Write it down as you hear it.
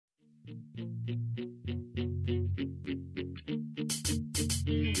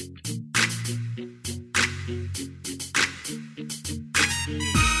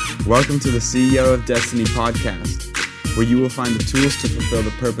Welcome to the CEO of Destiny podcast, where you will find the tools to fulfill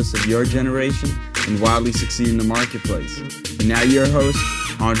the purpose of your generation and wildly succeed in the marketplace. And now your host,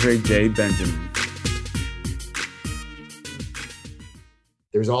 Andre J. Benjamin.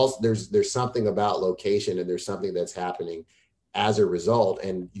 There's something about location, and there's something that's happening as a result,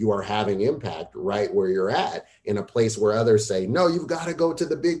 and you are having impact right where you're at, in a place where others say, no, you've got to go to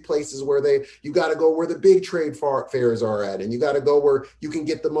the big places you got to go where the big trade fairs are at, and you got to go where you can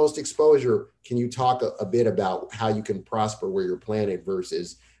get the most exposure. Can you talk a bit about how you can prosper where you're planted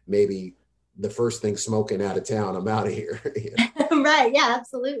versus maybe the first thing smoking out of town, I'm out of here? Right. Yeah,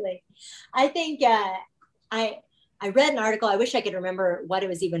 absolutely. I think I read an article. I wish I could remember what it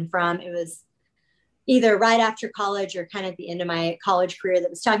was even from. It was either right after college or kind of at the end of my college career,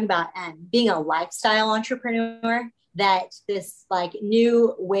 that was talking about being a lifestyle entrepreneur, that this like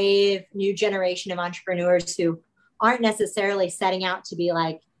new wave, new generation of entrepreneurs who aren't necessarily setting out to be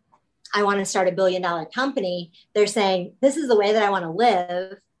like, I want to start $1 billion company. They're saying, this is the way that I want to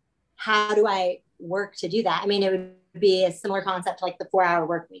live. How do I work to do that? I mean, it would be a similar concept to like the 4-hour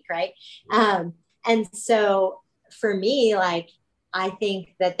work week, right? And so for me, like, I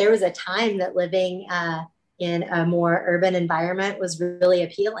think that there was a time that living in a more urban environment was really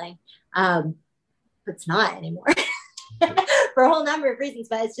appealing. It's not anymore for a whole number of reasons,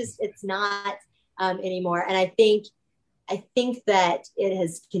 but it's not anymore. And I think that it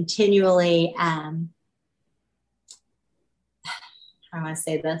has continually, how do I want to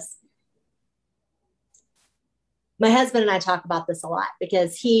say this? My husband and I talk about this a lot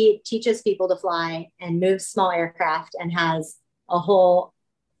because he teaches people to fly and moves small aircraft and has a whole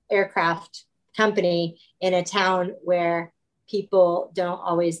aircraft company in a town where people don't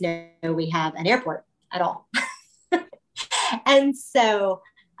always know we have an airport at all. And so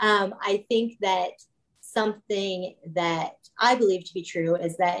I think that something that I believe to be true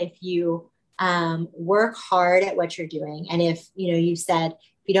is that if you work hard at what you're doing, and if you said,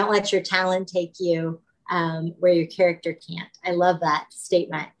 if you don't let your talent take you where your character can't. I love that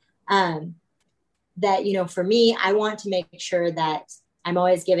statement. That, for me, I want to make sure that I'm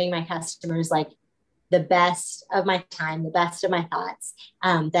always giving my customers like the best of my time, the best of my thoughts,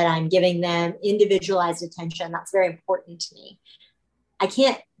 that I'm giving them individualized attention. That's very important to me. I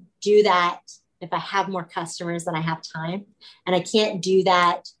can't do that if I have more customers than I have time. And I can't do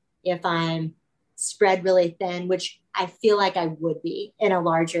that if I'm spread really thin, which I feel like I would be in a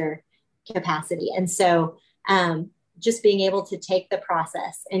larger capacity. And so just being able to take the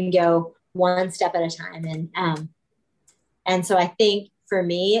process and go one step at a time. And so I think for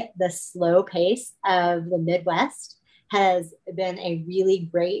me, the slow pace of the Midwest has been a really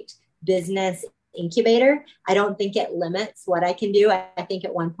great business incubator. I don't think it limits what I can do. I think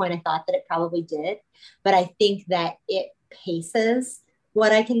at one point I thought that it probably did, but I think that it paces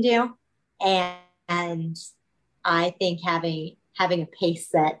what I can do. And I think having a pace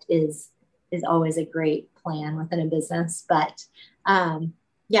set is always a great plan within a business. But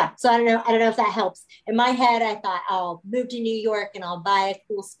yeah, so I don't know if that helps. In my head, I thought I'll move to New York and I'll buy a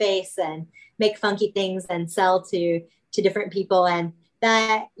cool space and make funky things and sell to different people. And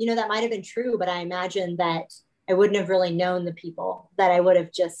that, that might've been true, but I imagine that I wouldn't have really known the people, that I would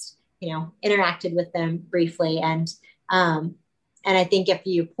have just, interacted with them briefly. And I think if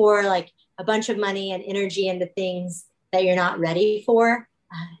you pour like a bunch of money and energy into things that you're not ready for,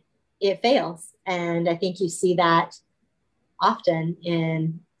 it fails. And I think you see that often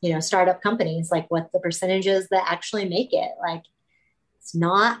in, startup companies, like what the percentages that actually make it, like it's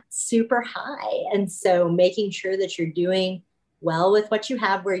not super high. And so making sure that you're doing well with what you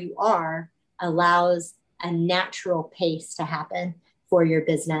have where you are allows a natural pace to happen for your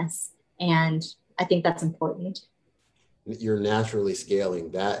business. And I think that's important. You're naturally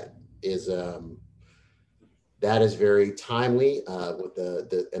scaling. That is very timely with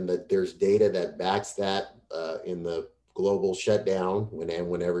there's data that backs that in the global shutdown.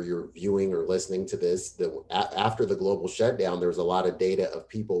 Whenever you're viewing or listening to this, after the global shutdown, there was a lot of data of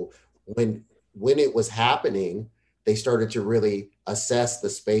people when it was happening, they started to really assess the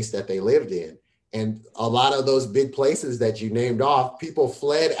space that they lived in. And a lot of those big places that you named off, people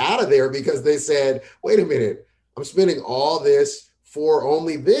fled out of there because they said, wait a minute, I'm spending all this for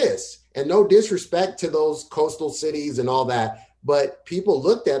only this. And no disrespect to those coastal cities and all that, but people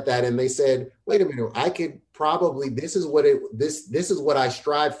looked at that and they said, wait a minute, I could probably, this is what I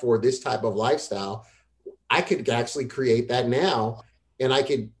strive for, this type of lifestyle. I could actually create that now and I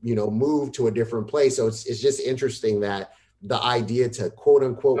could, move to a different place. So it's just interesting that the idea to quote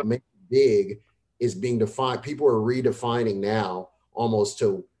unquote make big is being defined. People are redefining now almost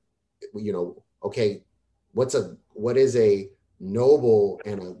to, okay, what is a noble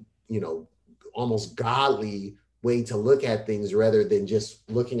and a, almost godly way to look at things rather than just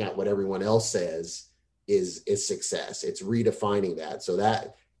looking at what everyone else says is success. It's redefining that. So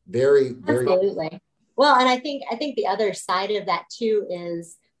that very absolutely. Well, and I think the other side of that too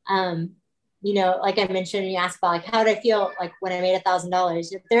is, like I mentioned, you asked about like, how did I feel like when I made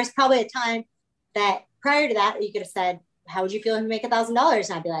 $1,000? There's probably a time that prior to that, you could have said, how would you feel if you make $1,000?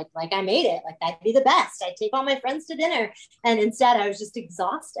 And I'd be like I made it. Like, that'd be the best. I'd take all my friends to dinner. And instead I was just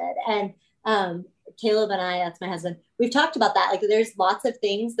exhausted. And Caleb and I, that's my husband, we've talked about that. Like, there's lots of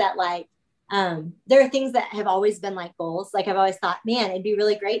things that there are things that have always been like goals. Like, I've always thought, man, it'd be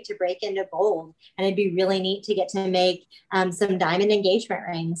really great to break into gold, and it'd be really neat to get to make some diamond engagement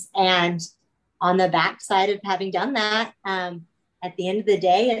rings. And on the backside of having done that, at the end of the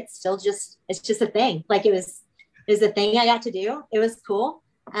day, it's just a thing. Like, it was a thing I got to do. It was cool.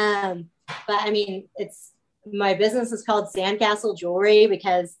 But I mean, my business is called Sandcastle Jewelry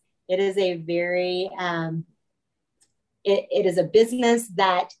because it is a very, it is a business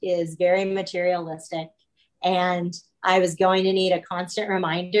that is very materialistic. And I was going to need a constant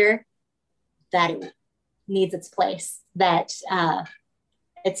reminder that it needs its place, that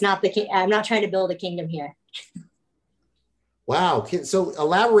it's not I'm not trying to build a kingdom here. Wow. So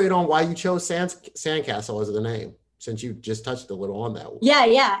elaborate on why you chose Sandcastle as the name, since you just touched a little on that.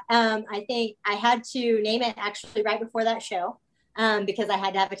 Yeah. I think I had to name it actually right before that show because I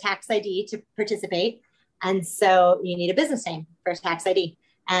had to have a tax ID to participate. And so you need a business name for a tax ID.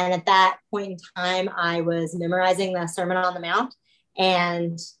 And at that point in time, I was memorizing the Sermon on the Mount.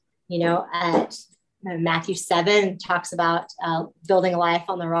 And, at Matthew 7 talks about building a life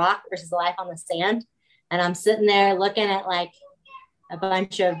on the rock versus a life on the sand. And I'm sitting there looking at like a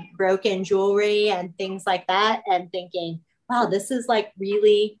bunch of broken jewelry and things like that and thinking, wow, this is like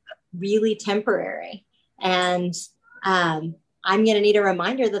really, really temporary. And I'm going to need a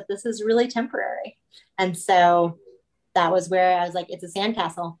reminder that this is really temporary. And so that was where I was like, it's a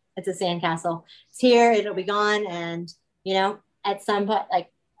sandcastle. It's a sandcastle. It's here. It'll be gone. And, at some point,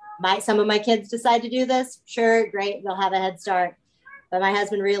 like, some of my kids decide to do this. Sure. Great. They'll have a head start. But my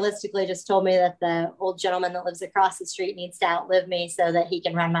husband realistically just told me that the old gentleman that lives across the street needs to outlive me so that he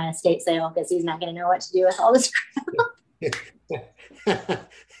can run my estate sale because he's not going to know what to do with all this crap.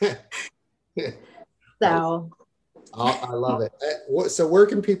 So I love it. So where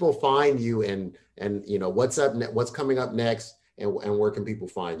can people find you and what's coming up next and where can people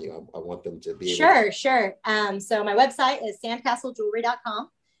find you? I want them to be Sure. So my website is sandcastleJewelry.com.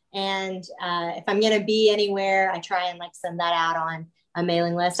 And if I'm going to be anywhere, I try and send that out on a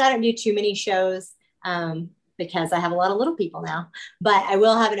mailing list. I don't do too many shows because I have a lot of little people now, but I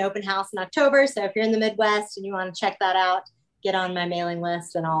will have an open house in October. So if you're in the Midwest and you want to check that out, get on my mailing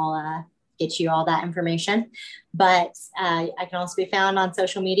list and I'll get you all that information. But I can also be found on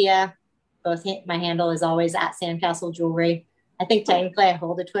social media. My handle is always at Sandcastle Jewelry. I think technically I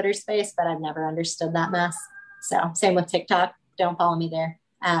hold a Twitter space, but I've never understood that mess. So same with TikTok. Don't follow me there.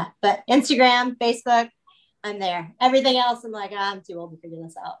 But Instagram, Facebook, I'm there. Everything else, I'm like, I'm too old to figure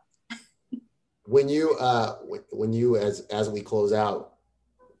this out. When you, as we close out,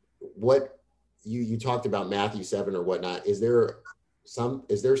 what you talked about Matthew 7 or whatnot, is there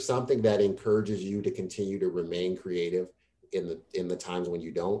something that encourages you to continue to remain creative in the times when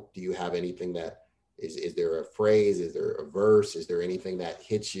you don't? Do you have anything that is there a phrase? Is there a verse? Is there anything that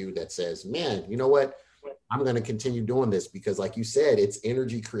hits you that says, man, you know what? I'm going to continue doing this because like you said, it's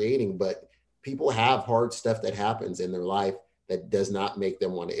energy creating, but people have hard stuff that happens in their life that does not make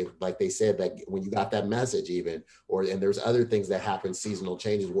them want to, like they said, that when you got that message even, and there's other things that happen, seasonal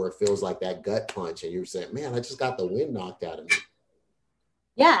changes where it feels like that gut punch and you're saying, man, I just got the wind knocked out of me.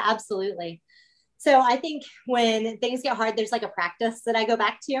 Yeah, absolutely. So I think when things get hard, there's like a practice that I go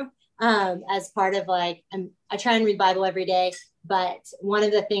back to as part of I try and read Bible every day. But one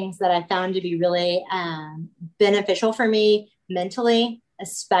of the things that I found to be really beneficial for me mentally,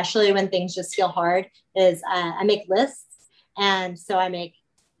 especially when things just feel hard, is I make lists. And so I make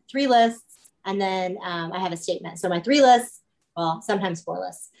 3 lists and then I have a statement. So my 3 lists, well, sometimes 4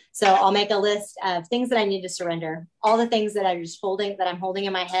 lists. So I'll make a list of things that I need to surrender, all the things that I'm holding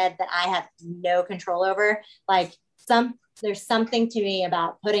in my head that I have no control over. There's something to me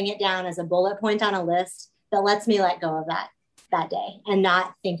about putting it down as a bullet point on a list that lets me let go of that day and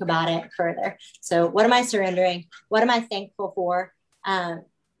not think about it further. So what am I surrendering? What am I thankful for?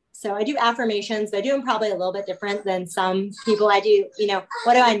 So I do affirmations, but I do them probably a little bit different than some people. I do,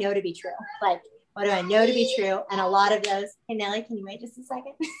 what do I know to be true? What do I know to be true? And a lot of those, hey, Nellie, can you wait just a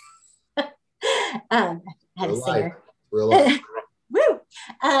second? Had a singer. Real life. Woo!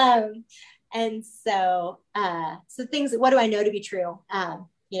 And so things, what do I know to be true? I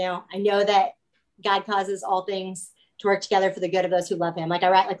know that God causes all things to work together for the good of those who love him. Like I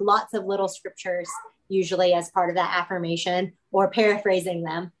write like lots of little scriptures, usually as part of that affirmation or paraphrasing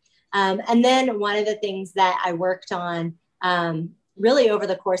them. And then one of the things that I worked on really over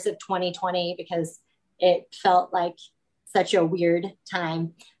the course of 2020, because it felt like such a weird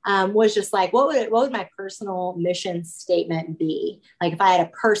time, was just like, what would my personal mission statement be? Like if I had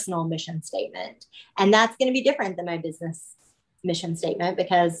a personal mission statement, and that's going to be different than my business mission statement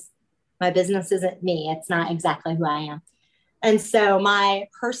because my business isn't me. It's not exactly who I am. And so my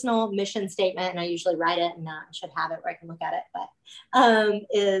personal mission statement, and I usually write it, and I should have it where I can look at it, but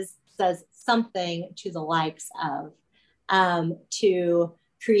says something to the likes of to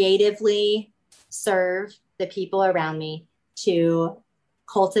creatively serve the people around me, to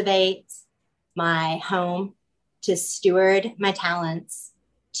cultivate my home, to steward my talents,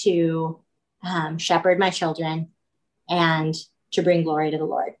 to shepherd my children, and to bring glory to the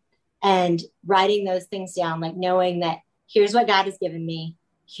Lord. And writing those things down, like knowing that here's what God has given me,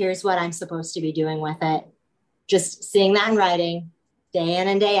 here's what I'm supposed to be doing with it. Just seeing that in writing day in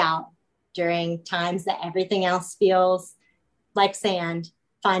and day out during times that everything else feels like sand,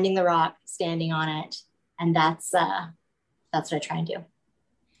 finding the rock, standing on it. And that's what I try and do.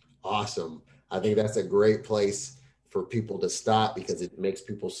 Awesome. I think that's a great place for people to stop because it makes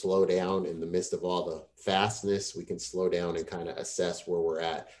people slow down in the midst of all the fastness. We can slow down and kind of assess where we're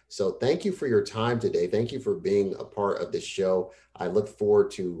at. So thank you for your time today. Thank you for being a part of this show. I look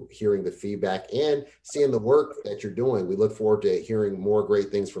forward to hearing the feedback and seeing the work that you're doing. We look forward to hearing more great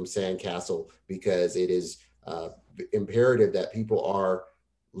things from Sandcastle because it is imperative that people are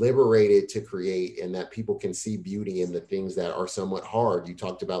liberated to create and that people can see beauty in the things that are somewhat hard. You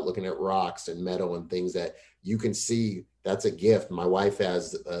talked about looking at rocks and metal and things that you can see. That's a gift. My wife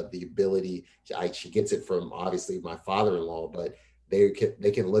has the ability, she gets it from obviously my father-in-law, but they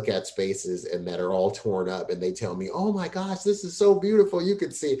can look at spaces and that are all torn up and they tell me, oh my gosh, this is so beautiful. You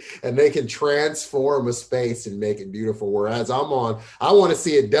can see, and they can transform a space and make it beautiful. Whereas I want to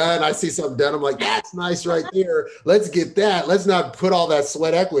see it done. I see something done. I'm like, that's nice right there. Let's get that. Let's not put all that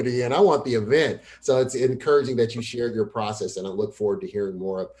sweat equity in. I want the event. So it's encouraging that you shared your process and I look forward to hearing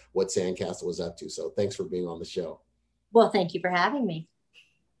more of what Sandcastle was up to. So thanks for being on the show. Well, thank you for having me.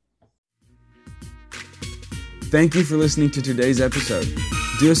 Thank you for listening to today's episode.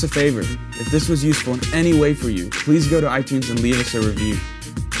 Do us a favor. If this was useful in any way for you, please go to iTunes and leave us a review.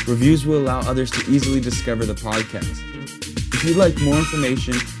 Reviews will allow others to easily discover the podcast. If you'd like more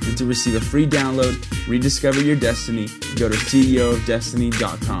information and to receive a free download, Rediscover Your Destiny, go to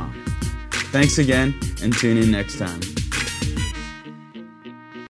ceoofdestiny.com. Thanks again, and tune in next time.